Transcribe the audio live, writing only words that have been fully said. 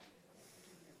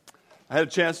I had a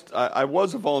chance, I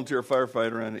was a volunteer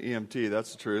firefighter and an EMT,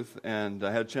 that's the truth, and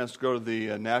I had a chance to go to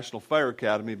the National Fire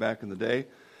Academy back in the day,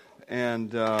 and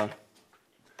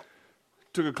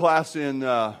took a class in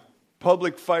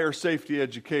public fire safety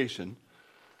education,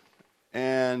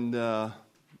 and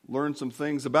learned some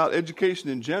things about education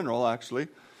in general, actually.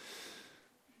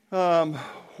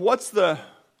 What's the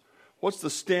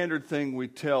standard thing we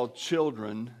tell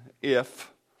children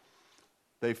if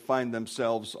they find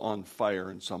themselves on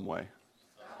fire in some way?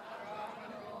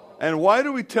 And why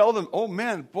do we tell them, oh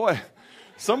man, boy,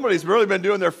 somebody's really been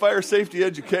doing their fire safety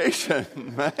education,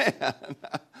 man.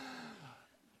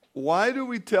 Why do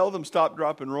we tell them stop,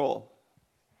 drop, and roll?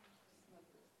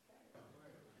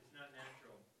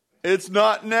 It's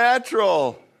not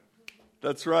natural.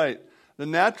 That's right. The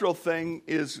natural thing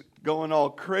is going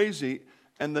all crazy,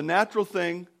 and the natural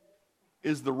thing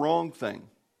is the wrong thing.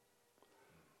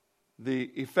 The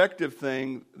effective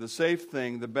thing, the safe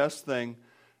thing, the best thing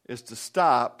is to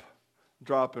stop,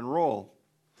 drop, and roll.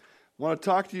 I want to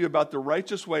talk to you about the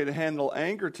righteous way to handle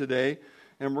anger today,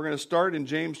 and we're going to start in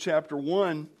James chapter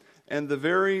 1. And the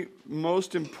very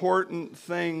most important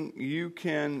thing you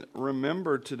can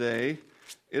remember today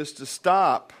is to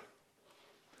stop.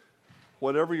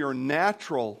 Whatever your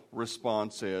natural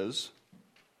response is.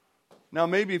 Now,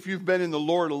 maybe if you've been in the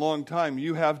Lord a long time,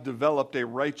 you have developed a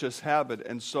righteous habit,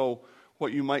 and so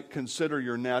what you might consider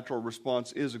your natural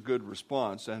response is a good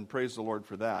response, and praise the Lord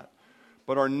for that.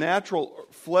 But our natural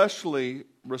fleshly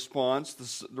response,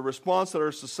 the response that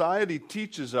our society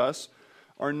teaches us,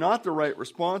 are not the right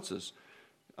responses.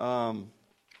 A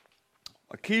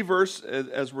key verse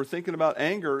as we're thinking about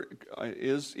anger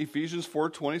is Ephesians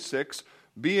 4:26.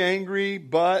 Be angry,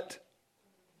 but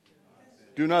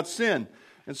do not sin.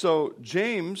 And so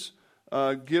James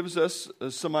gives us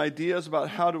some ideas about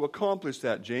how to accomplish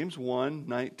that. James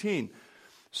 1:19.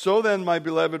 So then, my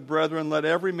beloved brethren, let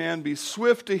every man be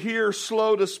swift to hear,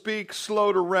 slow to speak,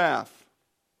 slow to wrath.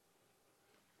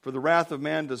 For the wrath of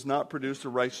man does not produce the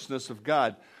righteousness of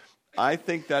God. I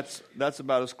think that's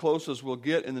about as close as we'll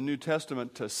get in the New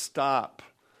Testament to stop.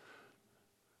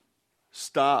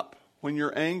 Stop. When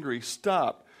you're angry,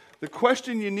 stop. The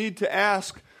question you need to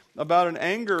ask about an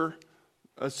anger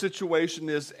situation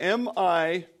is, am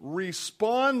I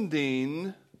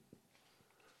responding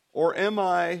or am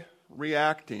I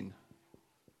reacting?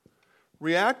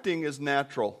 Reacting is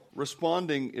natural.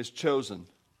 Responding is chosen.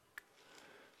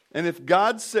 And if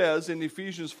God says in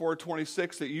Ephesians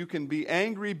 4:26 that you can be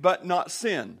angry but not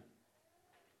sin,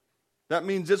 that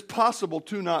means it's possible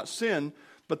to not sin,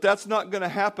 but that's not going to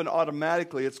happen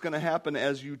automatically. It's going to happen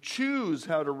as you choose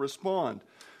how to respond.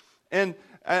 And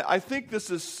I think this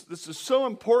is so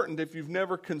important if you've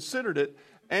never considered it.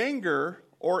 Anger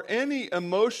or any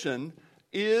emotion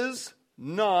is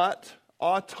not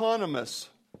autonomous.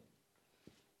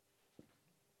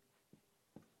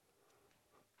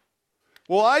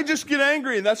 Well, I just get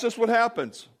angry and that's just what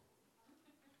happens.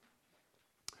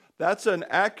 That's an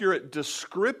accurate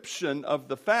description of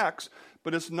the facts,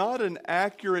 but it's not an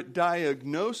accurate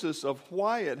diagnosis of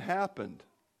why it happened.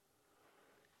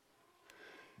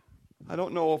 I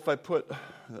don't know if I put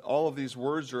all of these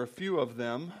words or a few of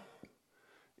them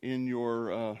in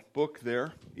your book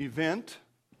there. Event,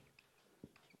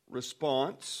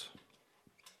 response.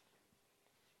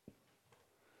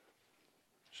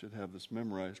 Should have this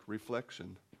memorized.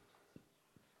 Reflection.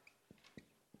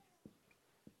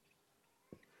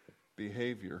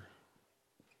 Behavior.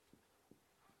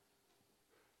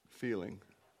 Feeling.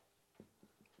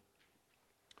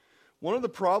 One of the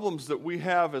problems that we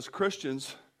have as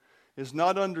Christians is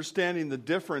not understanding the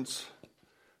difference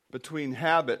between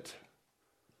habit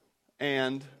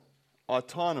and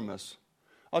autonomous.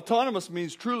 Autonomous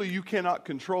means truly you cannot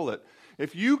control it.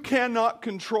 If you cannot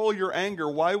control your anger,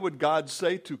 why would God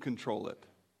say to control it?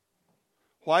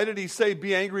 Why did he say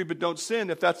be angry but don't sin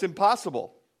if that's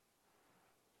impossible?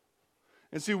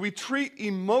 And see, we treat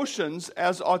emotions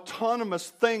as autonomous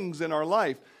things in our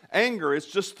life. Anger is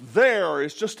just there,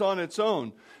 it's just on its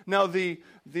own. Now the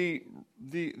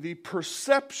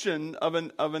perception of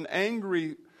an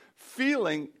angry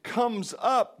feeling comes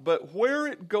up, but where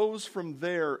it goes from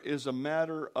there is a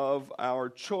matter of our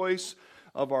choice,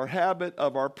 of our habit,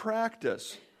 of our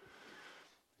practice.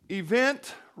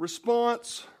 Event,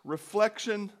 response,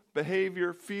 reflection,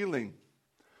 behavior, feeling.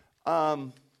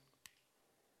 One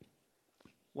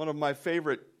of my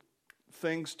favorite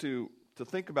things to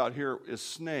think about here is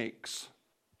snakes.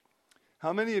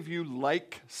 How many of you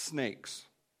like snakes?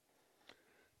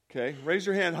 Okay, raise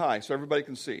your hand high so everybody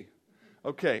can see.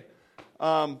 Okay,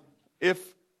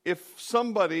 if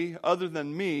somebody other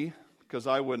than me, because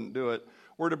I wouldn't do it,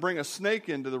 were to bring a snake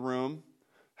into the room,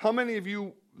 How many of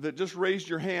you that just raised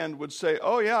your hand would say,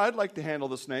 oh yeah, I'd like to handle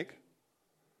the snake?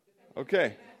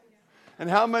 Okay. And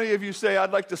how many of you say,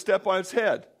 I'd like to step on its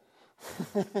head?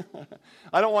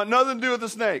 I don't want nothing to do with the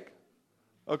snake.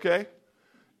 Okay?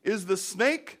 Is the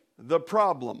snake the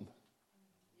problem?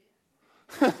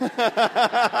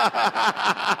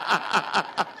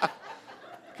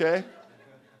 Okay?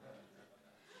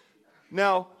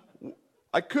 Now,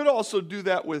 I could also do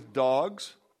that with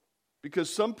dogs,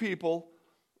 because some people,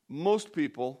 most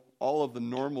people, all of the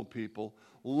normal people,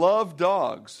 love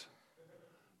dogs.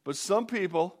 But some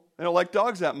people, they don't like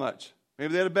dogs that much.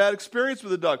 Maybe they had a bad experience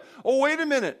with a dog. Oh, wait a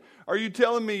minute. Are you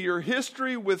telling me your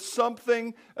history with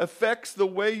something affects the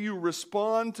way you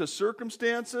respond to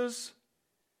circumstances?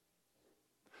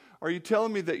 Are you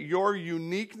telling me that your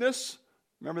uniqueness,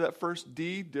 remember that first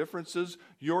D, differences,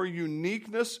 your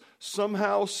uniqueness,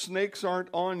 somehow snakes aren't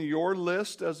on your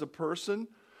list as a person?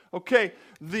 Okay,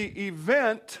 the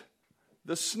event,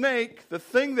 the snake, the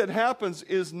thing that happens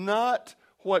is not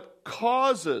what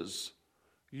causes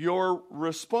your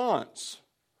response.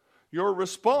 Your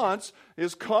response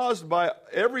is caused by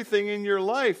everything in your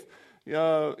life.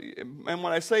 And when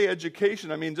I say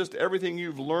education, I mean just everything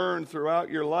you've learned throughout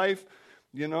your life.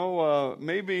 You know,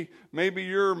 maybe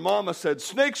your mama said,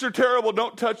 snakes are terrible,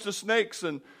 don't touch the snakes,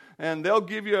 and they'll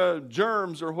give you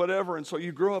germs or whatever. And so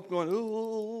you grow up going,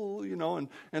 ooh, you know,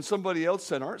 and somebody else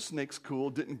said, aren't snakes cool?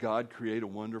 Didn't God create a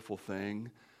wonderful thing?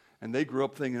 And they grew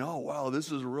up thinking, oh, wow,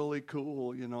 this is really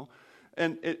cool, you know.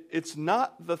 And it's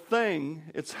not the thing,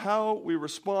 it's how we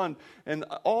respond. And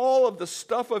all of the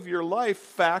stuff of your life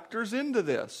factors into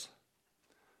this,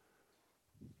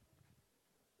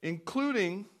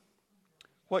 including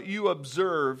what you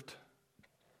observed,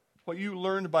 what you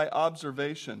learned by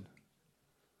observation.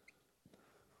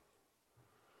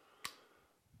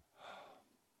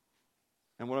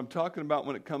 And what I'm talking about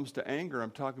when it comes to anger,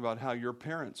 I'm talking about how your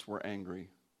parents were angry.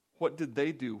 What did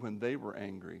they do when they were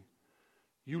angry?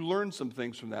 You learned some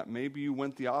things from that. Maybe you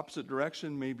went the opposite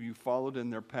direction. Maybe you followed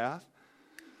in their path.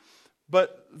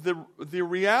 But the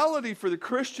reality for the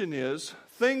Christian is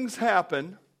things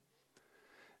happen,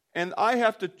 and I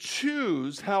have to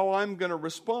choose how I'm going to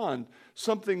respond.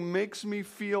 Something makes me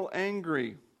feel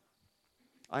angry.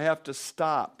 I have to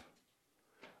stop.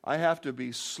 I have to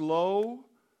be slow.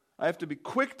 I have to be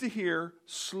quick to hear,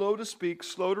 slow to speak,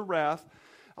 slow to wrath.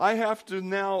 I have to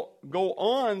now go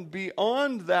on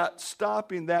beyond that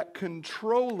stopping, that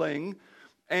controlling,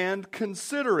 and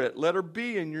consider it. Letter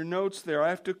B in your notes there. I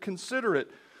have to consider it.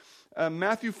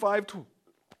 Matthew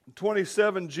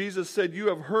 5:27, Jesus said, you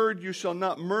have heard you shall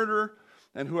not murder,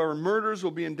 and whoever murders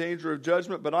will be in danger of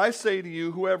judgment. But I say to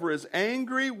you, whoever is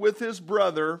angry with his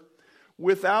brother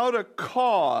without a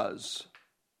cause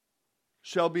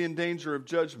shall be in danger of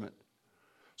judgment.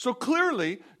 So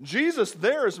clearly, Jesus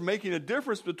there is making a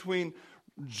difference between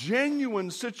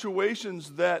genuine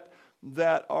situations that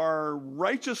are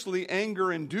righteously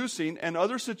anger-inducing and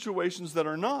other situations that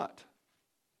are not.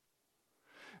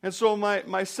 And so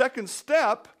my second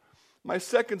step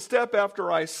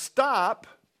after I stop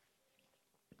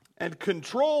and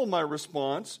control my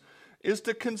response is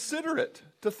to consider it,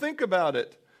 to think about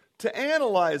it, to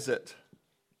analyze it.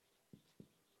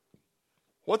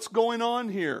 What's going on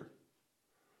here?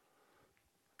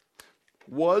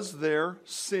 Was there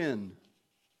sin?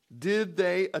 Did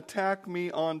they attack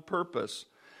me on purpose?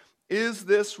 Is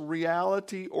this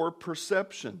reality or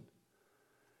perception?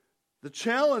 The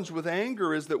challenge with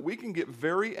anger is that we can get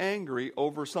very angry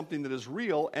over something that is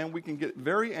real, and we can get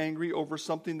very angry over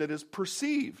something that is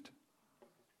perceived.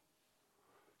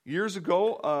 Years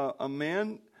ago, a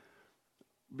man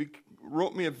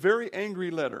wrote me a very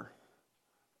angry letter,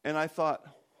 and I thought,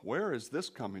 where is this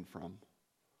coming from?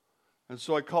 And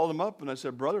so I called him up and I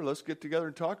said, brother, let's get together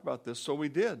and talk about this. So we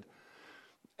did.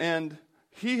 And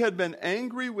he had been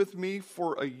angry with me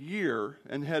for a year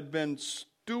and had been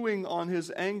stewing on his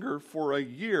anger for a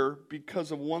year because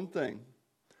of one thing.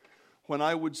 When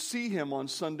I would see him on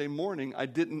Sunday morning, I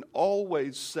didn't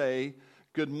always say,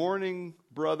 good morning,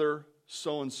 brother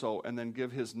so-and-so, and then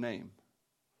give his name.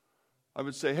 I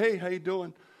would say, hey, how you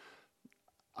doing?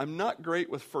 I'm not great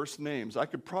with first names. I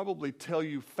could probably tell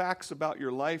you facts about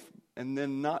your life and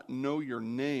then not know your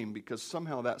name because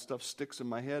somehow that stuff sticks in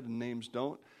my head and names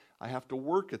don't. I have to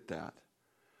work at that.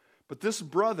 But this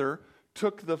brother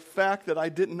took the fact that I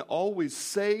didn't always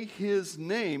say his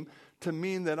name to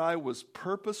mean that I was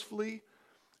purposefully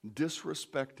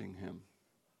disrespecting him.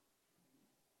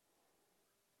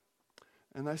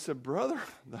 And I said, brother,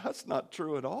 that's not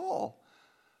true at all.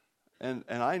 And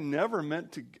I never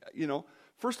meant to,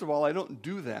 first of all, I don't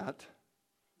do that.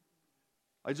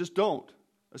 I just don't.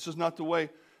 It's just not the way.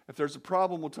 If there's a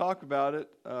problem, we'll talk about it,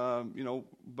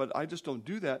 but I just don't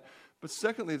do that. But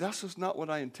secondly, that's just not what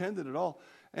I intended at all.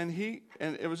 And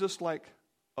it was just like,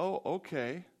 oh,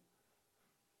 okay.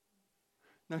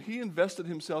 Now, he invested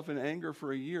himself in anger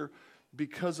for a year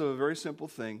because of a very simple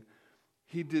thing.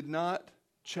 He did not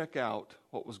check out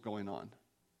what was going on.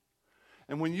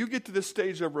 And when you get to this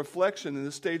stage of reflection and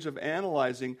this stage of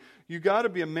analyzing, you got to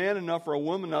be a man enough or a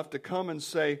woman enough to come and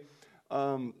say,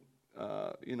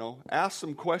 ask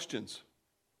some questions.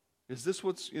 Is this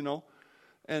what's,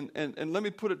 and let me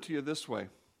put it to you this way.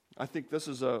 I think this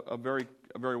is a very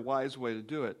wise way to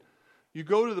do it. You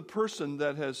go to the person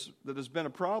that has been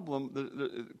a problem,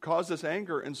 that caused this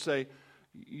anger, and say,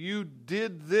 you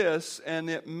did this and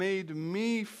it made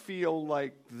me feel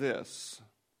like this.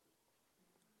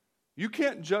 You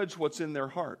can't judge what's in their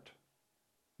heart.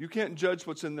 You can't judge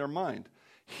what's in their mind.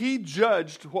 He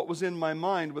judged what was in my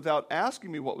mind without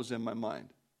asking me what was in my mind.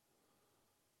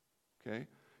 Okay?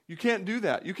 You can't do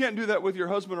that. You can't do that with your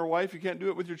husband or wife. You can't do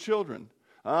it with your children.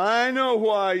 I know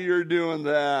why you're doing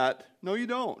that. No, you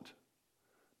don't.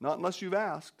 Not unless you've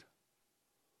asked.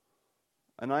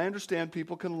 And I understand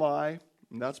people can lie,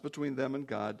 and that's between them and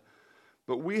God.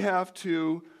 But we have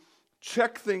to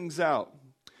check things out.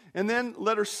 And then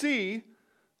letter C,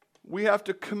 we have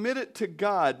to commit it to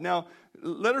God. Now,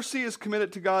 letter C is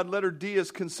committed to God. Letter D is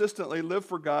consistently live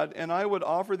for God. And I would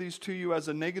offer these to you as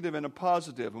a negative and a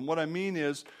positive. And what I mean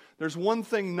is there's one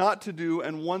thing not to do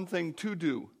and one thing to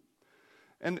do.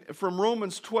 And from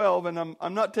Romans 12, and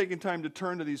I'm not taking time to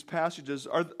turn to these passages.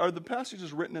 Are the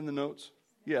passages written in the notes?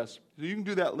 Yes. So you can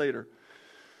do that later.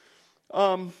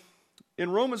 In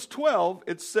Romans 12,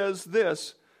 it says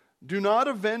this, do not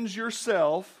avenge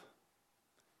yourself,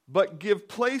 but give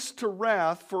place to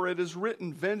wrath, for it is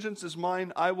written, vengeance is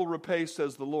mine, I will repay,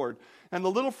 says the Lord. And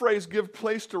the little phrase, give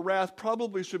place to wrath,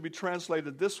 probably should be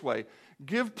translated this way.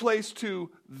 Give place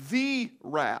to the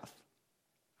wrath.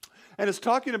 And it's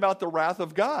talking about the wrath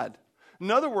of God.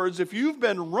 In other words, if you've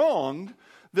been wronged,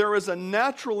 there is a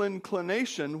natural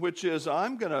inclination, which is,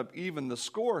 I'm going to even the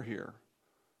score here.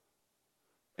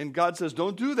 And God says,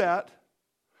 don't do that.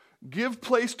 Give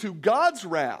place to God's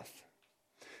wrath.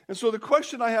 And so the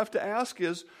question I have to ask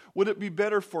is, would it be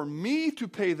better for me to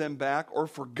pay them back or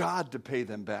for God to pay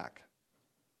them back?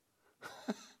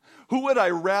 Who would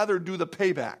I rather do the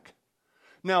payback?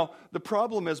 Now, the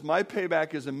problem is my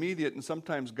payback is immediate, and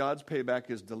sometimes God's payback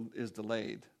is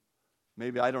delayed.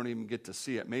 Maybe I don't even get to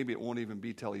see it. Maybe it won't even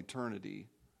be till eternity.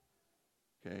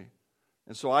 Okay?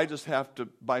 And so I just have to,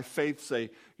 by faith, say,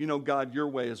 God, your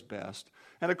way is best.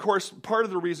 And of course, part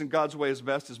of the reason God's way is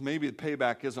best is maybe the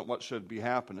payback isn't what should be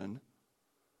happening.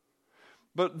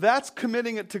 But that's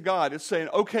committing it to God. It's saying,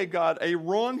 okay, God, a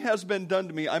wrong has been done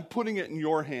to me. I'm putting it in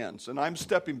your hands, and I'm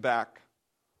stepping back.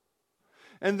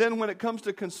 And then when it comes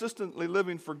to consistently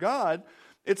living for God,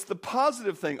 it's the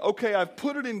positive thing. Okay, I've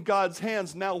put it in God's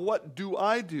hands. Now what do?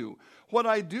 What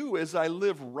I do is I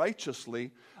live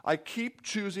righteously. I keep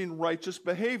choosing righteous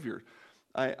behavior.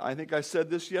 I think I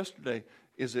said this yesterday.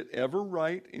 Is it ever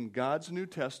right in God's New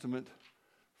Testament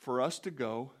for us to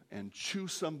go and chew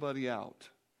somebody out?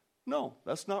 No,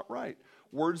 that's not right.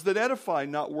 Words that edify,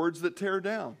 not words that tear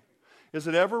down. Is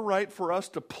it ever right for us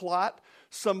to plot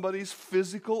somebody's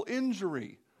physical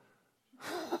injury?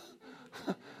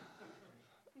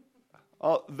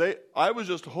 I was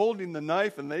just holding the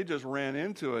knife and they just ran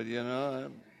into it,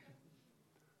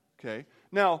 Okay.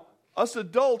 Now, us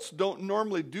adults don't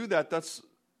normally do that. That's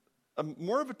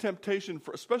more of a temptation,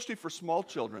 especially for small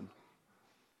children.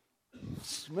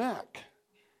 Smack.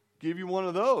 Give you one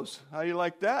of those. How you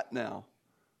like that now?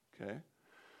 Okay.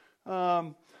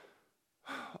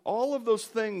 All of those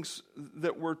things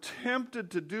that we're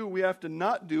tempted to do, we have to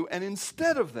not do, and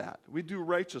instead of that, we do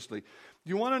righteously. Do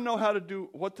you want to know how to do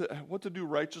what to do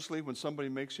righteously when somebody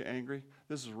makes you angry?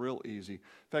 This is real easy. In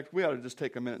fact, we ought to just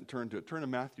take a minute and turn to it. Turn to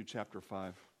Matthew chapter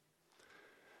 5.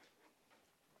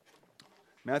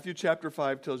 Matthew chapter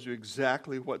 5 tells you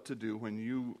exactly what to do when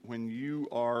you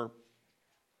are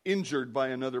injured by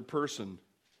another person.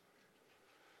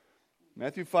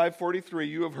 Matthew 5:43,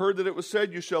 you have heard that it was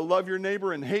said, you shall love your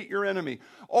neighbor and hate your enemy.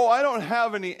 Oh, I don't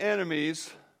have any enemies.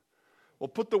 Well,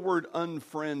 put the word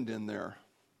unfriend in there.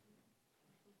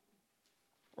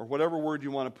 Or whatever word you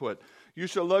want to put. You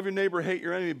shall love your neighbor, hate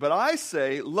your enemy. But I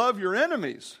say, love your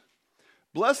enemies.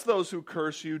 Bless those who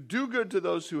curse you. Do good to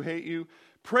those who hate you.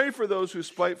 Pray for those who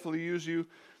spitefully use you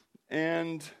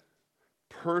and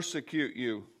persecute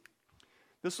you.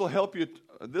 This will help you.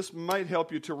 This might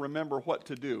help you to remember what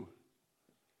to do.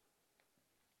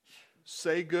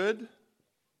 Say good,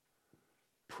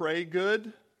 pray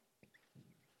good,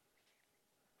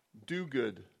 do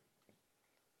good.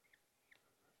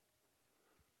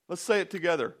 Let's say it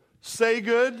together. Say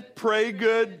good, pray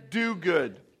good, do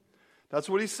good. That's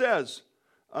what he says.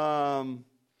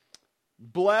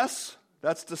 Bless,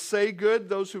 that's to say good,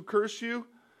 those who curse you.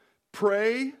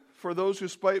 Pray for those who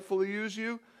spitefully use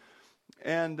you.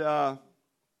 And be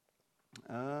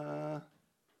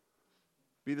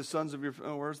the sons of your...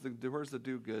 Oh, where's the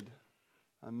do good?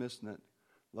 I'm missing it.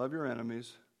 Love your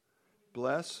enemies.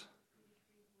 Bless.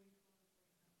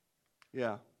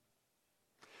 Yeah.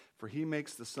 For he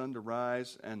makes the sun to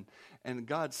rise. And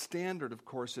God's standard, of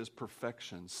course, is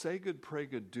perfection. Say good, pray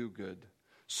good, do good.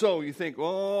 So you think,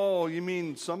 oh, you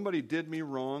mean somebody did me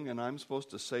wrong and I'm supposed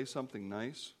to say something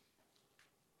nice?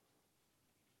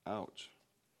 Ouch.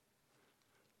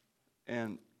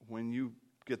 And when you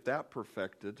get that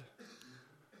perfected,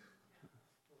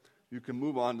 you can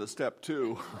move on to step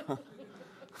 2.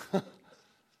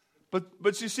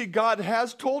 But you see, God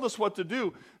has told us what to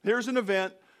do. Here's an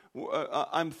event.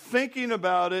 I'm thinking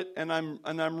about it, and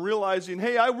I'm realizing,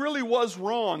 hey, I really was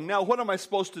wrong. Now, what am I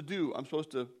supposed to do? I'm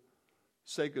supposed to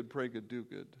say good, pray good, do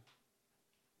good.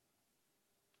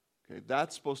 Okay,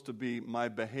 that's supposed to be my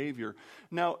behavior.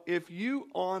 Now, if you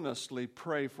honestly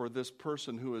pray for this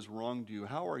person who has wronged you,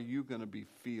 how are you going to be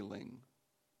feeling?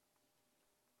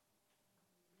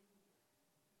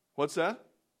 What's that?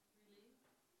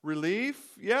 Relief?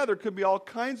 Yeah, there could be all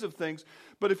kinds of things.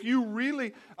 But if you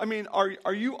really,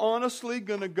 are you honestly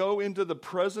going to go into the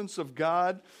presence of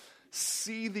God,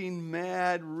 seething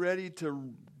mad, ready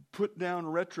to put down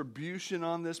retribution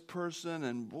on this person,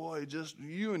 and boy, just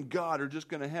you and God are just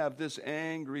going to have this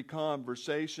angry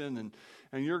conversation,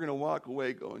 and you're going to walk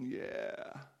away going,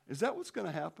 yeah. Is that what's going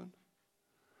to happen?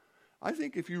 I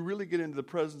think if you really get into the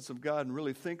presence of God and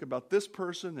really think about this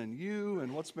person and you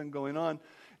and what's been going on,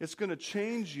 it's going to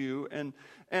change you. And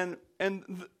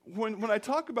when I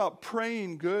talk about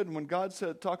praying good, and when God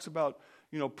talks about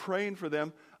praying for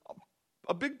them,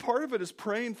 a big part of it is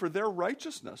praying for their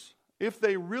righteousness. If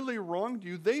they really wronged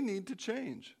you, they need to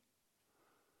change.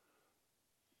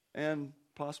 And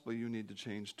possibly you need to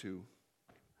change too.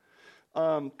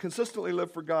 Consistently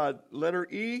live for God. Letter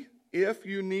E, if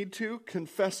you need to,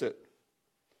 confess it.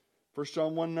 1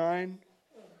 John 1:9,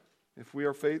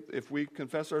 if we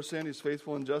confess our sin, he's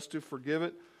faithful and just to forgive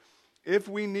it. If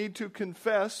we need to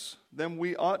confess, then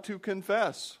we ought to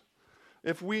confess.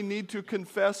 If we need to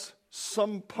confess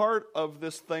some part of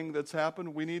this thing that's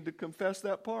happened, we need to confess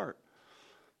that part.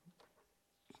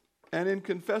 And in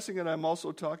confessing it, I'm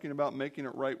also talking about making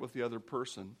it right with the other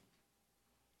person.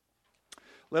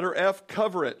 Letter F,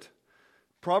 cover it.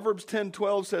 Proverbs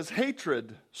 10:12 says,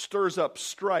 hatred stirs up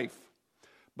strife,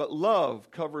 but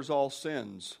love covers all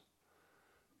sins.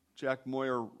 Jack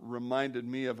Moyer reminded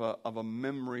me of a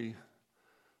memory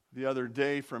the other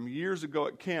day from years ago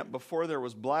at camp, before there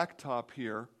was blacktop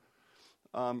here.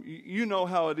 You know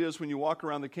how it is when you walk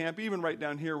around the camp, even right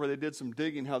down here where they did some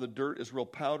digging, how the dirt is real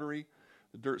powdery.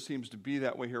 The dirt seems to be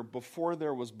that way here. Before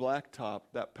there was blacktop,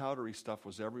 that powdery stuff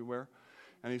was everywhere.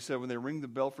 And he said when they ring the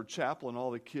bell for chapel and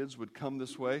all the kids would come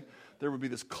this way, there would be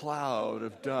this cloud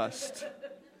of dust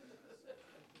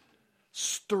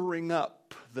stirring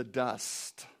up the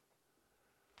dust.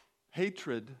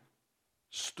 Hatred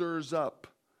stirs up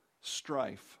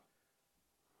strife.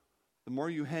 The more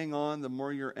you hang on, the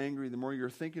more you're angry, the more you're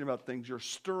thinking about things, you're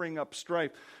stirring up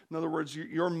strife. In other words,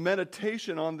 your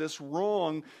meditation on this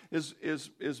wrong is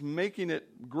making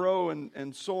it grow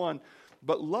and so on.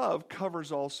 But love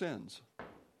covers all sins.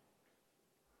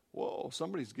 Whoa,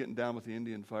 somebody's getting down with the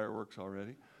Indian fireworks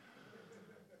already.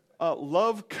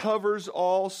 Love covers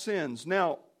all sins.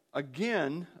 Now,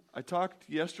 again, I talked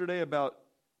yesterday about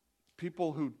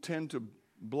people who tend to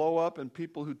blow up and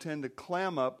people who tend to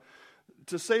clam up.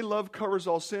 To say love covers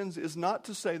all sins is not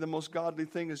to say the most godly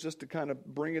thing is just to kind of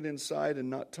bring it inside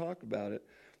and not talk about it.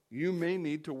 You may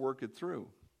need to work it through.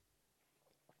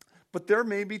 But there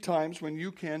may be times when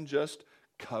you can just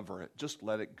cover it, just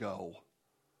let it go.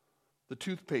 The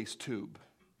toothpaste tube,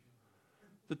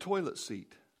 the toilet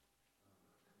seat.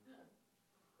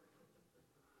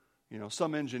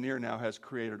 Some engineer now has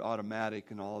created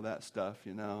automatic and all of that stuff,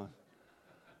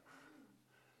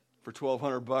 For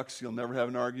 $1,200, you'll never have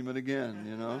an argument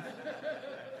again,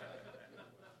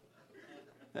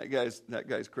 That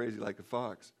guy's crazy like a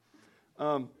fox.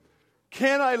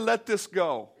 Can I let this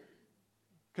go?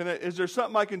 Is there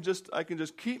something I can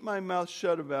just keep my mouth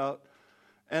shut about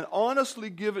and honestly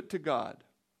give it to God?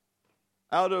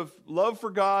 Out of love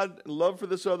for God and love for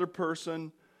this other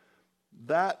person,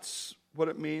 that's what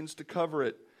it means to cover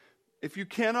it. If you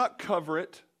cannot cover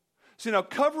it, see, now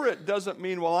cover it doesn't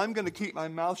mean, well, I'm going to keep my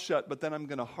mouth shut, but then I'm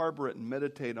going to harbor it and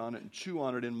meditate on it and chew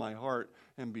on it in my heart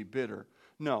and be bitter.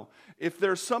 No. If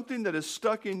there's something that is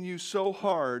stuck in you so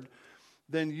hard,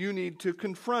 then you need to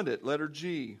confront it. Letter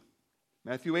G.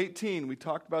 Matthew 18, we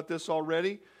talked about this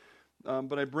already,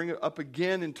 but I bring it up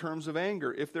again in terms of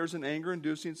anger. If there's an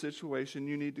anger-inducing situation,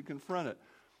 you need to confront it.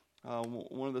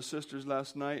 One of the sisters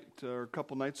last night, or a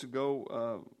couple nights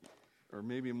ago, or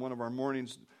maybe in one of our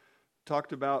mornings,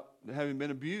 talked about having been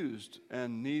abused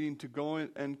and needing to go in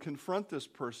and confront this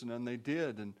person, and they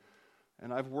did. And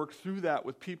I've worked through that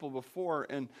with people before,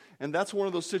 and that's one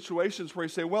of those situations where you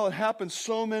say, well, it happened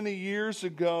so many years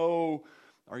ago.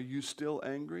 Are you still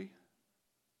angry?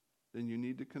 Then you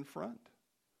need to confront.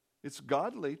 It's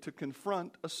godly to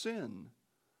confront a sin,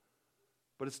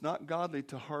 but it's not godly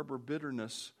to harbor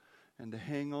bitterness and to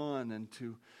hang on and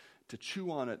to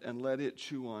chew on it and let it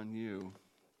chew on you.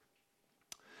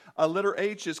 Letter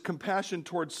H is compassion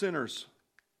toward sinners.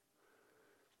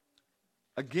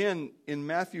 Again, in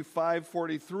Matthew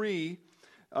 5:43,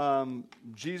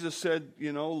 Jesus said,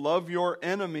 love your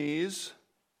enemies.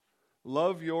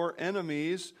 Love your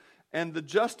enemies. And the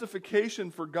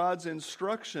justification for God's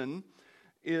instruction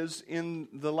is in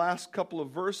the last couple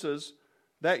of verses,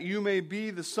 that you may be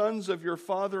the sons of your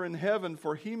Father in heaven,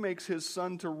 for he makes his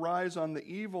sun to rise on the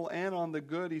evil and on the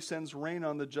good. He sends rain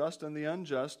on the just and the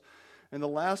unjust. And the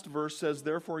last verse says,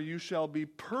 therefore you shall be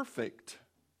perfect,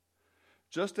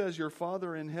 just as your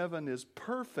Father in heaven is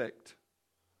perfect.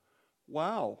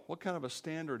 Wow, what kind of a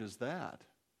standard is that?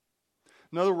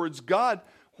 In other words, God,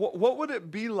 what would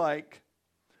it be like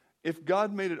if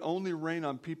God made it only rain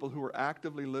on people who were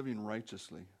actively living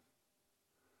righteously?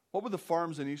 What would the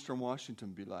farms in eastern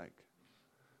Washington be like?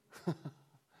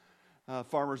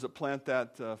 Farmers that plant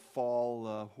that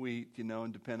fall wheat,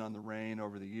 and depend on the rain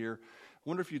over the year. I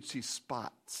wonder if you'd see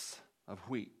spots of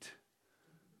wheat.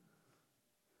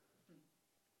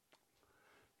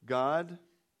 God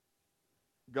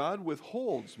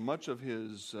withholds much of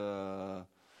his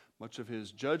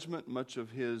judgment, much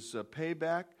of his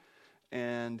payback,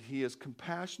 and he is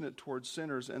compassionate towards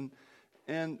sinners,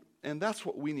 and that's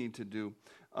what we need to do.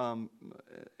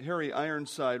 Harry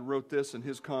Ironside wrote this in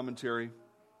his commentary: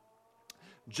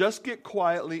 just get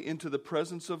quietly into the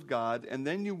presence of God, and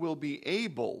then you will be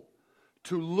able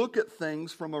to look at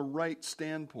things from a right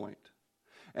standpoint.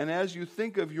 And as you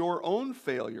think of your own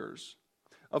failures,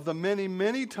 of the many,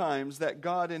 many times that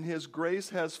God in his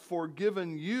grace has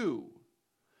forgiven you,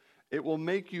 it will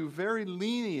make you very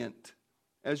lenient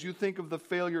as you think of the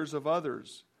failures of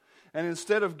others. And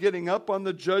instead of getting up on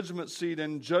the judgment seat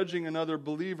and judging another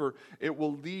believer, it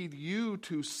will lead you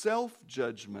to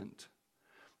self-judgment.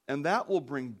 And that will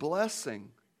bring blessing,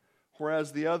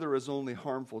 whereas the other is only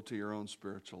harmful to your own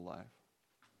spiritual life.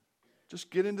 Just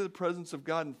get into the presence of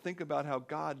God and think about how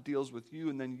God deals with you,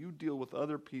 and then you deal with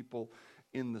other people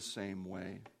in the same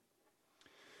way.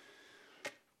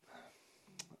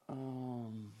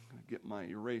 Get my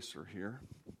eraser here.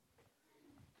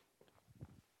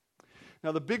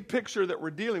 Now, the big picture that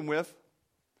we're dealing with,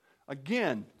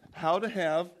 again, how to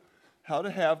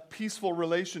have peaceful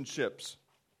relationships.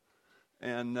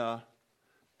 And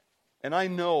I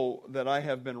know that I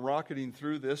have been rocketing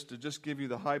through this to just give you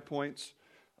the high points,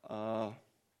 and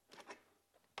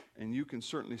you can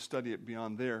certainly study it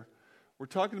beyond there. We're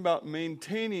talking about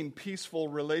maintaining peaceful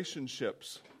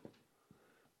relationships.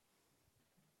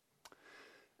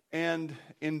 And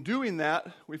in doing that,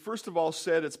 we first of all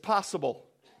said it's possible.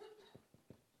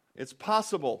 It's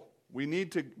possible. We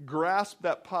need to grasp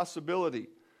that possibility.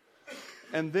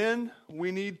 And then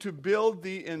we need to build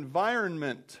the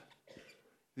environment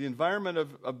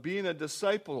of being a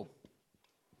disciple.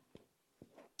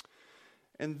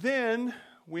 And then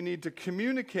we need to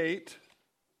communicate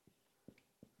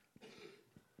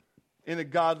in a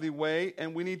godly way,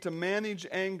 and we need to manage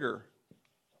anger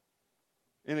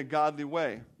in a godly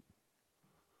way.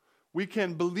 We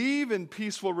can believe in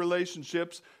peaceful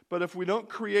relationships, but if we don't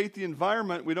create the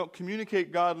environment, we don't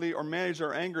communicate godly or manage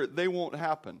our anger, they won't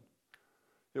happen.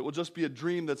 It will just be a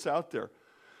dream that's out there.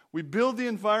 We build the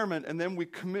environment, and then we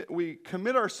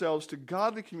commit ourselves to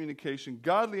godly communication,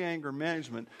 godly anger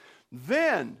management.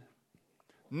 Then,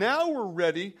 now we're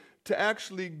ready to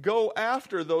actually go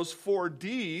after those 4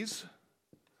 Ds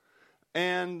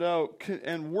and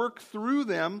work through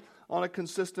them on a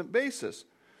consistent basis.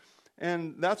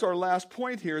 And that's our last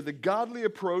point here, the godly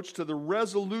approach to the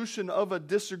resolution of a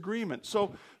disagreement.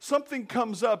 So something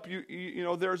comes up, you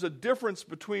know, there's a difference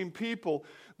between people.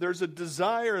 There's a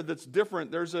desire that's different.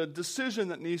 There's a decision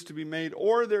that needs to be made,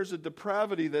 or there's a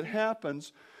depravity that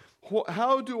happens.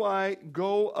 How do I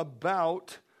go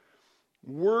about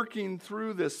working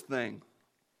through this thing?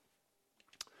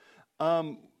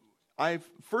 I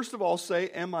first of all say,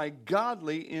 am I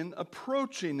godly in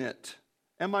approaching it?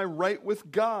 Am I right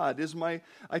with God?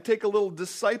 I take a little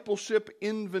discipleship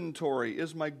inventory.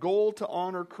 Is my goal to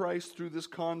honor Christ through this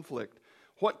conflict?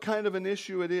 What kind of an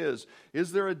issue it is?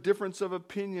 Is there a difference of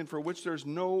opinion for which there's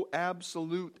no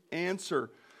absolute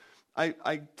answer?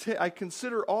 I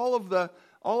consider all of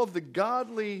the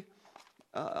godly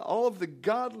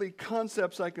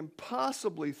concepts I can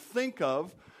possibly think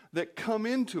of that come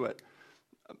into it.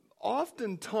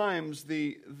 Oftentimes,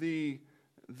 the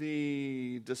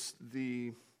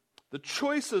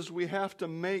choices we have to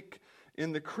make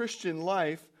in the Christian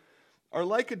life are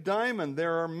like a diamond.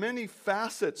 There are many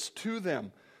facets to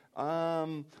them.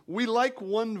 We like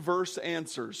one-verse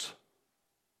answers,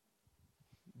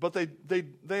 but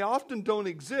they often don't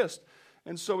exist.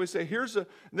 And so we say,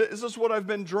 this is what I've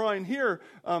been drawing here.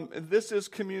 This is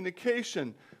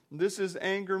communication. This is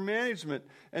anger management.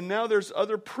 And now there's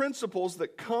other principles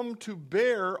that come to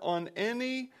bear on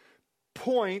any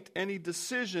point, any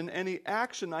decision, any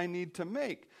action I need to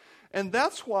make. And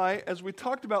that's why, as we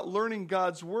talked about learning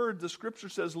God's Word, the Scripture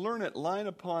says, learn it line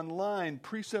upon line,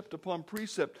 precept upon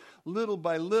precept, little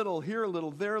by little, here a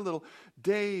little, there a little,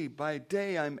 day by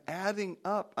day. I'm adding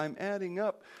up.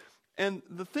 And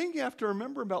the thing you have to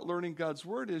remember about learning God's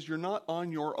Word is you're not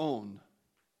on your own.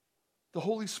 The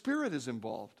Holy Spirit is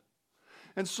involved.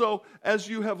 And so, as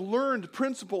you have learned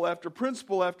principle after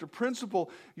principle after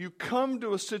principle, you come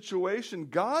to a situation,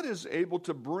 God is able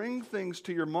to bring things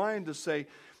to your mind to say,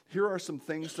 here are some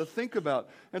things to think about.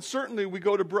 And certainly we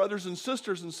go to brothers and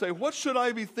sisters and say, what should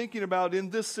I be thinking about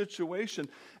in this situation?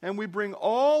 And we bring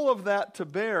all of that to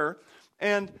bear.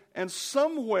 And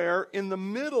somewhere in the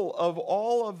middle of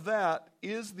all of that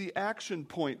is the action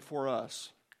point for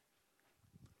us.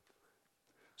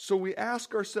 So we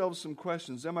ask ourselves some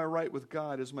questions. Am I right with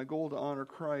God? Is my goal to honor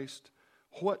Christ?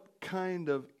 What kind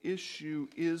of issue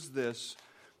is this?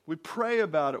 We pray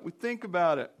about it. We think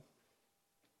about it.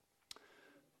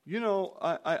 You know,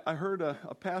 I heard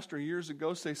a pastor years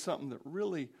ago say something that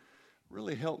really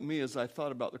helped me as I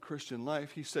thought about the Christian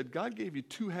life. He said, God gave you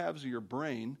two halves of your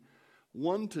brain,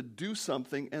 one to do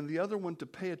something and the other one to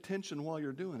pay attention while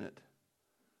you're doing it.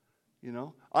 You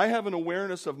know, I have an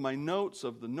awareness of my notes,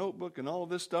 of the notebook and all of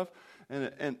this stuff,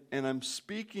 and I'm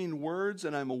speaking words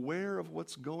and I'm aware of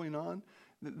what's going on.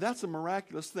 That's a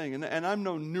miraculous thing. And I'm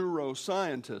no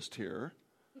neuroscientist here,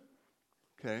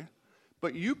 okay?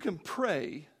 But you can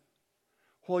pray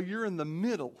while you're in the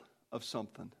middle of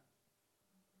something.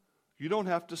 You don't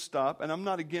have to stop, and I'm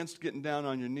not against getting down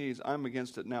on your knees. I'm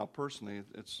against it now personally.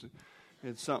 It's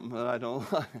something that I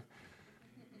don't like.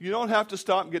 You don't have to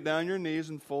stop and get down on your knees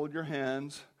and fold your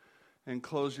hands and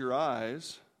close your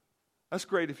eyes. That's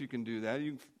great if you can do that.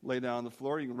 You can lay down on the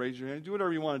floor, you can raise your hand, do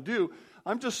whatever you want to do.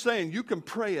 I'm just saying you can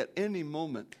pray at any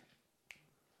moment.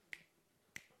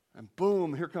 And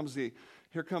boom, here comes the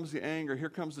anger,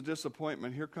 here comes the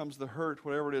disappointment, here comes the hurt,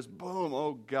 whatever it is. Boom,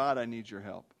 oh God, I need your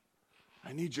help.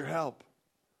 I need your help.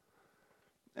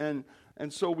 And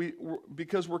so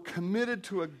because we're committed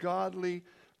to a godly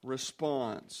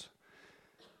response.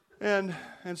 And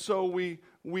so we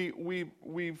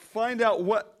find out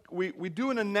what we do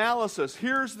an analysis.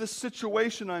 Here's the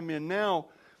situation I'm in now.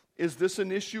 Is this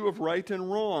an issue of right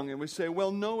and wrong? And we say,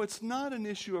 well, no, it's not an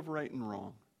issue of right and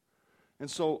wrong. And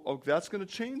so that's going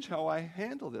to change how I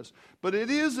handle this. But it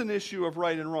is an issue of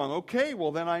right and wrong. Okay,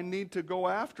 well, then I need to go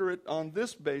after it on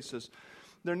this basis.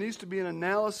 There needs to be an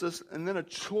analysis and then a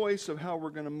choice of how we're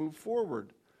going to move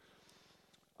forward.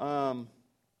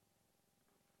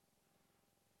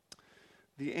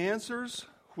 The answers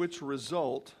which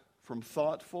result from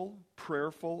thoughtful,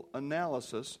 prayerful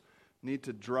analysis need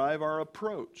to drive our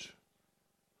approach.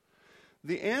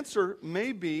 The answer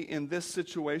may be, in this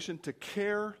situation, to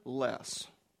care less.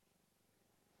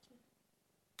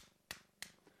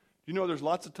 You know, there's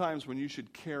lots of times when you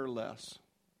should care less.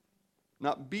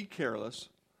 Not be careless,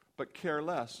 but care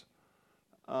less.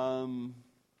 The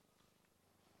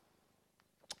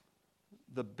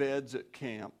beds at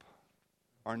camp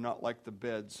are not like the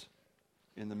beds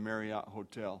in the Marriott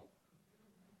Hotel.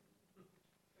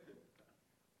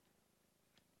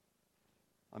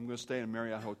 I'm going to stay in a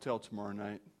Marriott Hotel tomorrow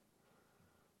night,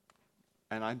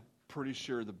 and I'm pretty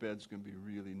sure the bed's going to be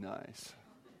really nice.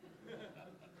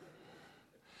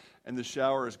 And the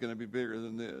shower is going to be bigger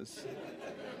than this.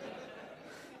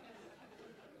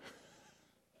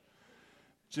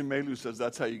 Jim Melu says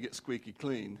that's how you get squeaky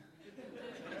clean.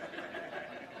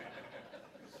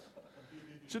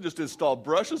 Should just install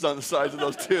brushes on the sides of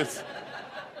those tubes.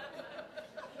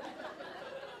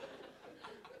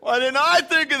 Why didn't I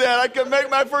think of that? I could make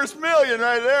my first $1 million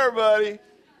right there, buddy.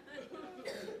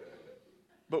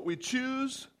 But we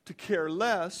choose to care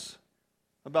less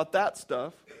about that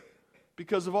stuff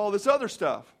because of all this other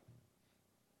stuff.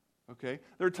 Okay?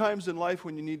 There are times in life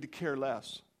when you need to care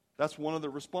less. That's one of the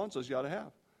responses you ought to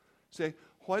have. Say,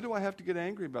 why do I have to get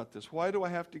angry about this? Why do I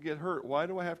have to get hurt? Why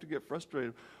do I have to get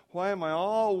frustrated? Why am I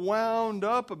all wound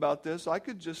up about this? I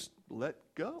could just let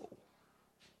go.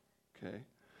 Okay?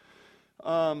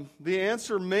 The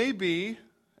answer may be,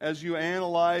 as you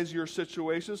analyze your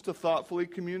situations, to thoughtfully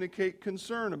communicate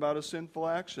concern about a sinful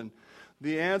action.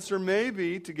 The answer may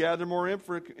be to gather more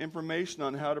information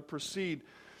on how to proceed.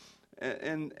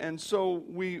 And so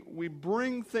we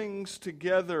bring things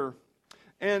together.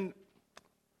 And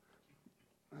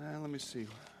let me see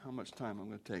how much time I'm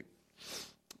going to take.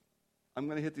 I'm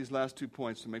going to hit these last 2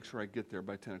 points to make sure I get there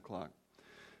by 10 o'clock.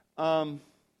 The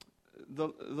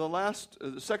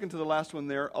second to the last one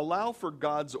there, allow for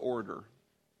God's order.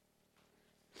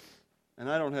 And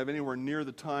I don't have anywhere near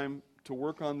the time to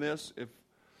work on this. If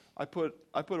I put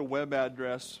a web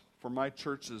address for my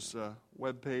church's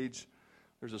web page,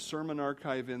 there's a sermon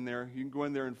archive in there. You can go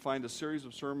in there and find a series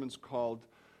of sermons called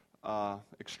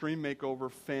Extreme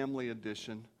Makeover Family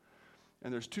Edition.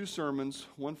 And there's 2 sermons,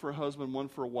 one for a husband, one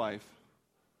for a wife,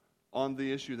 on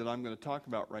the issue that I'm going to talk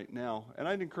about right now. And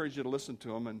I'd encourage you to listen to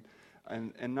them,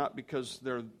 and not because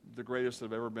they're the greatest that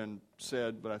have ever been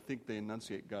said, but I think they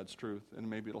enunciate God's truth, and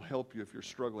maybe it'll help you if you're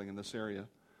struggling in this area.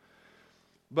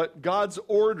 But God's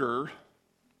order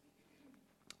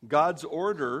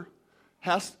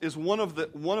is one of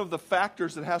the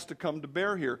factors that has to come to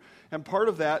bear here. And part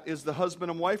of that is the husband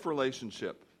and wife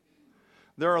relationship.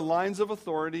 There are lines of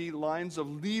authority, lines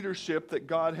of leadership that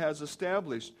God has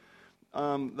established.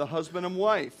 The husband and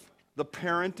wife, the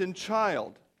parent and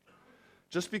child.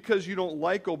 Just because you don't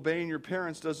like obeying your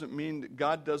parents doesn't mean that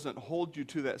God doesn't hold you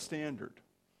to that standard.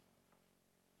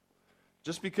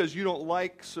 Just because you don't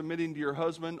like submitting to your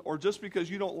husband, or just because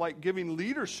you don't like giving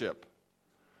leadership.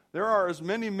 There are as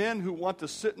many men who want to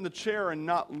sit in the chair and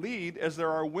not lead as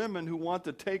there are women who want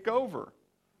to take over.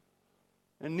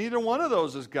 And neither one of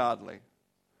those is godly.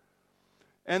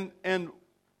 And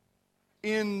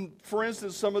in, for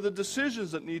instance, some of the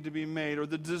decisions that need to be made, or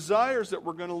the desires that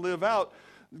we're going to live out,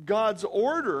 God's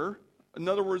order, in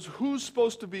other words, who's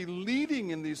supposed to be leading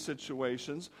in these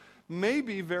situations, may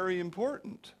be very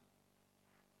important.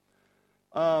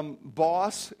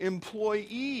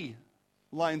 Boss-employee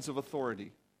lines of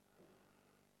authority.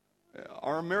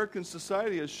 Our American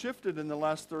society has shifted in the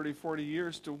last 30, 40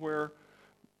 years to where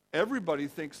everybody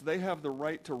thinks they have the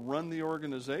right to run the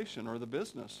organization or the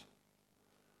business.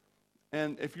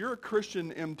 And if you're a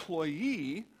Christian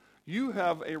employee, you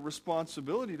have a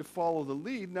responsibility to follow the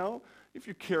lead. Now, if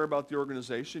you care about the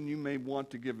organization, you may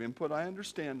want to give input. I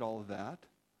understand all of that.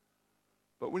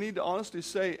 But we need to honestly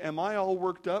say, am I all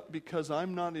worked up because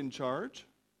I'm not in charge?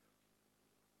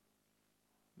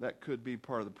 That could be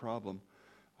part of the problem.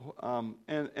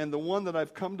 And the one that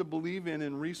I've come to believe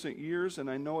in recent years, and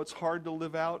I know it's hard to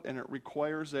live out, and it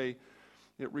requires an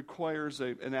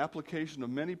application of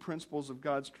many principles of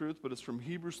God's truth, but it's from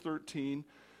Hebrews 13,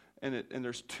 and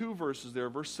there's 2 verses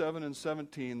there, verse 7 and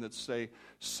 17, that say,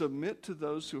 submit to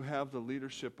those who have the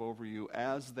leadership over you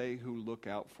as they who look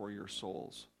out for your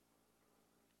souls.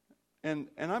 And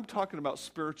I'm talking about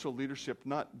spiritual leadership,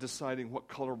 not deciding what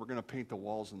color we're going to paint the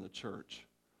walls in the church.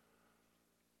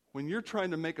 When you're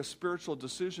trying to make a spiritual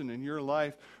decision in your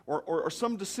life, or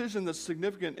some decision that's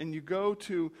significant, and you go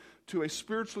to a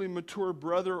spiritually mature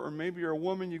brother, or maybe you're a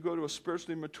woman, you go to a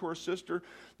spiritually mature sister,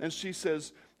 and she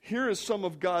says, here is some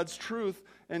of God's truth,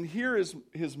 and here's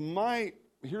my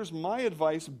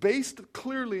advice based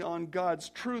clearly on God's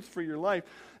truth for your life,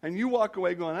 and you walk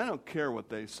away going, I don't care what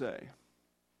they say.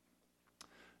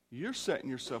 You're setting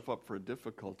yourself up for a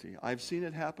difficulty. I've seen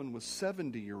it happen with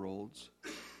 70-year-olds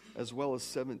as well as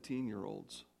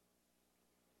 17-year-olds.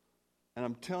 And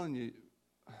I'm telling you,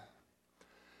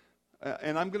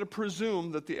 and I'm going to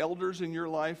presume that the elders in your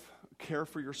life care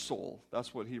for your soul.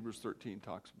 That's what Hebrews 13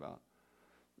 talks about.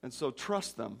 And so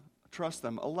trust them.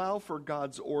 Allow for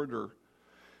God's order.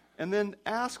 And then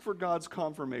ask for God's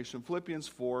confirmation. Philippians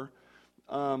 4.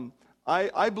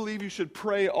 I believe you should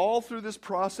pray all through this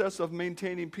process of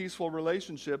maintaining peaceful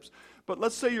relationships. But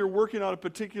let's say you're working on a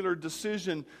particular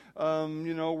decision.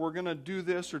 We're going to do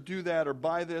this or do that, or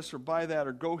buy this or buy that,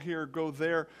 or go here, go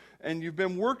there. And you've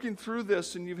been working through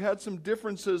this, and you've had some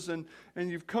differences, and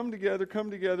you've come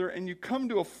together, and you come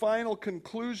to a final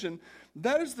conclusion.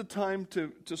 That is the time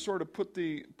to sort of put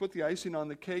the icing on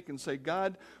the cake and say,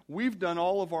 God, we've done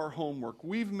all of our homework.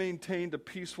 We've maintained a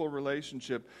peaceful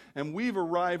relationship, and we've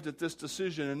arrived at this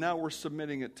decision, and now we're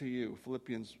submitting it to you.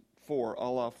 Philippians 4, a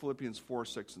la Philippians 4,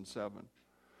 6, and 7.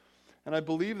 And I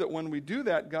believe that when we do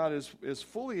that, God is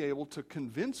fully able to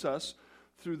convince us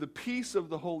through the peace of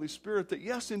the Holy Spirit that,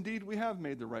 yes, indeed, we have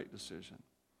made the right decision.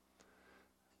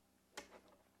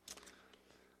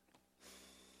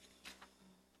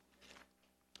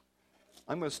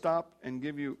 I'm going to stop and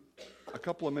give you a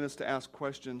couple of minutes to ask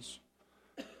questions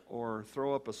or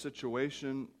throw up a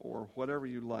situation or whatever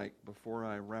you like before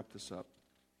I wrap this up.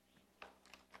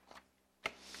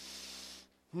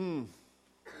 And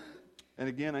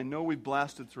again, I know we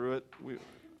blasted through it.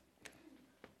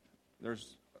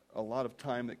 There's a lot of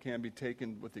time that can be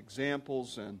taken with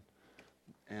examples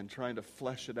and trying to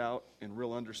flesh it out in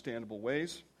real understandable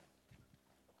ways.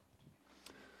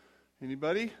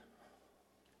 Anybody?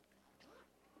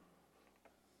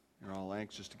 You're all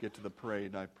anxious to get to the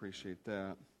parade. I appreciate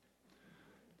that.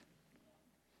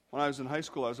 When I was in high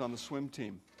school, I was on the swim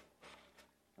team.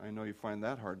 I know you find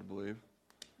that hard to believe.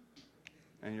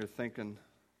 And you're thinking,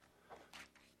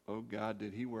 oh God,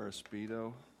 did he wear a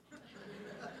Speedo?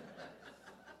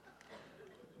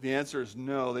 The answer is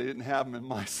no, they didn't have them in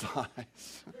my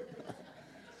size.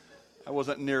 I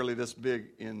wasn't nearly this big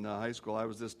in high school. I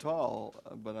was this tall,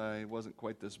 but I wasn't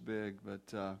quite this big.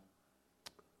 But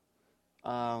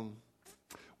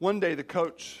one day the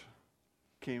coach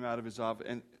came out of his office,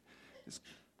 and this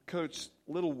coach,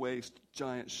 little waist,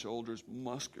 giant shoulders,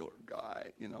 muscular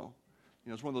guy, you know.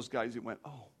 It's one of those guys who went,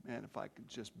 oh, man, if I could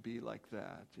just be like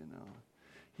that, you know.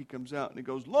 He comes out and he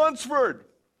goes, Lunsford,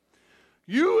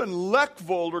 you and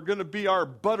Leckvold are going to be our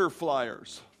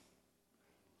butterflyers.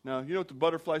 Now, you know what the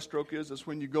butterfly stroke is? It's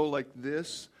when you go like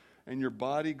this and your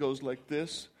body goes like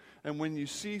this. And when you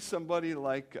see somebody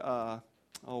like,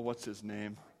 what's his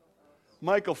name?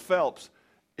 Michael Phelps,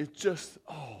 it's just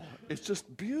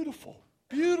beautiful,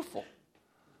 beautiful.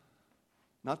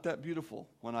 Not that beautiful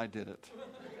when I did it.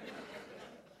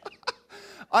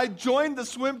 I joined the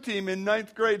swim team in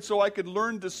 9th grade so I could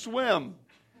learn to swim.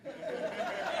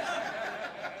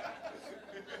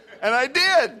 And I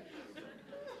did.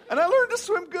 And I learned to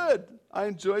swim good. I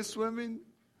enjoy swimming.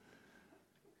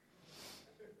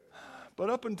 But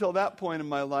up until that point in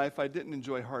my life, I didn't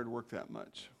enjoy hard work that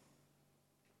much.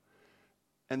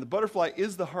 And the butterfly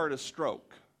is the hardest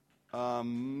stroke.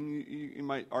 You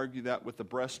might argue that with the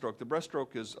breaststroke. The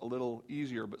breaststroke is a little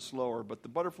easier but slower, but the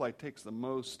butterfly takes the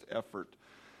most effort.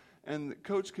 And the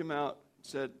coach came out and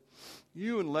said,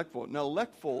 you and Leckvold. Now,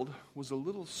 Leckvold was a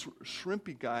little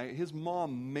shrimpy guy. His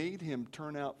mom made him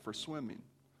turn out for swimming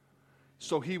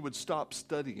so he would stop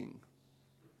studying.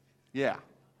 Yeah.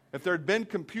 If there had been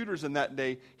computers in that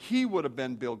day, he would have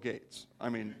been Bill Gates. I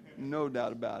mean, no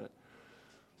doubt about it.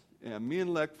 Yeah, me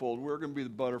and Leckvold, we're going to be the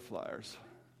butterflyers.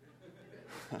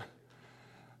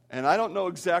 And I don't know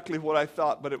exactly what I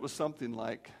thought, but it was something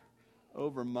like,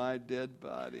 over my dead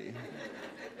body.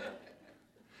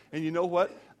 And you know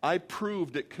what? I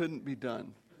proved it couldn't be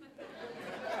done.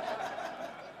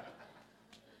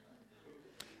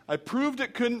 I proved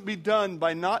it couldn't be done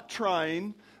by not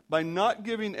trying, by not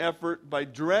giving effort, by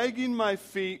dragging my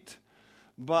feet,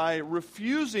 by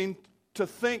refusing to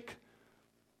think,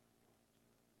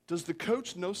 does the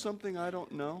coach know something I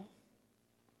don't know?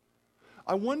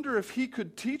 I wonder if he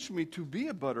could teach me to be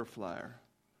a butterflyer.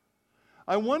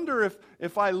 I wonder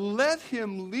if I let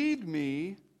him lead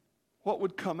me, what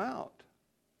would come out?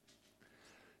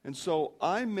 And so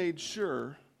I made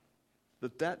sure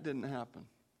that that didn't happen.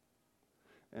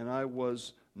 And I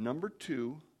was number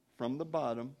 2 from the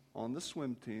bottom on the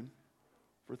swim team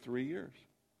for 3 years.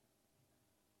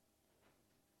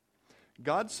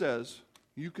 God says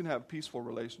you can have peaceful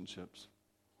relationships.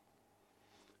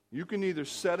 You can either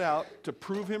set out to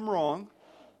prove him wrong,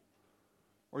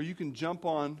 or you can jump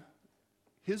on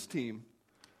his team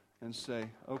and say,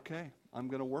 okay, I'm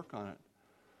going to work on it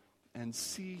and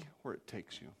see where it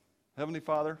takes you. Heavenly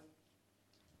Father,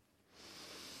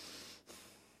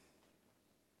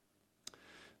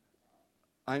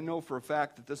 I know for a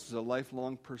fact that this is a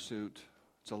lifelong pursuit.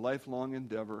 It's a lifelong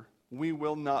endeavor. We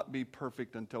will not be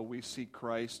perfect until we see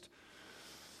Christ.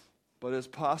 But it's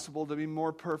possible to be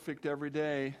more perfect every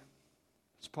day.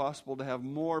 It's possible to have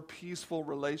more peaceful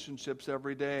relationships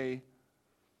every day.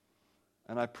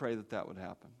 And I pray that that would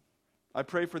happen. I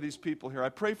pray for these people here. I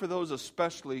pray for those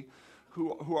especially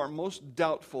who are most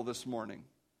doubtful this morning,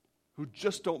 who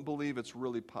just don't believe it's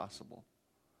really possible.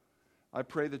 I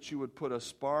pray that you would put a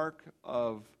spark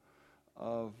of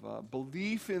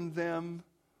belief in them,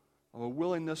 of a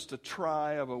willingness to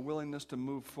try, of a willingness to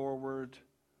move forward.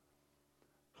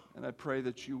 And I pray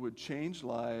that you would change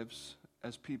lives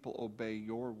as people obey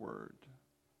your word.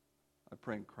 I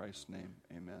pray in Christ's name.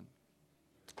 Amen.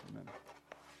 Amen.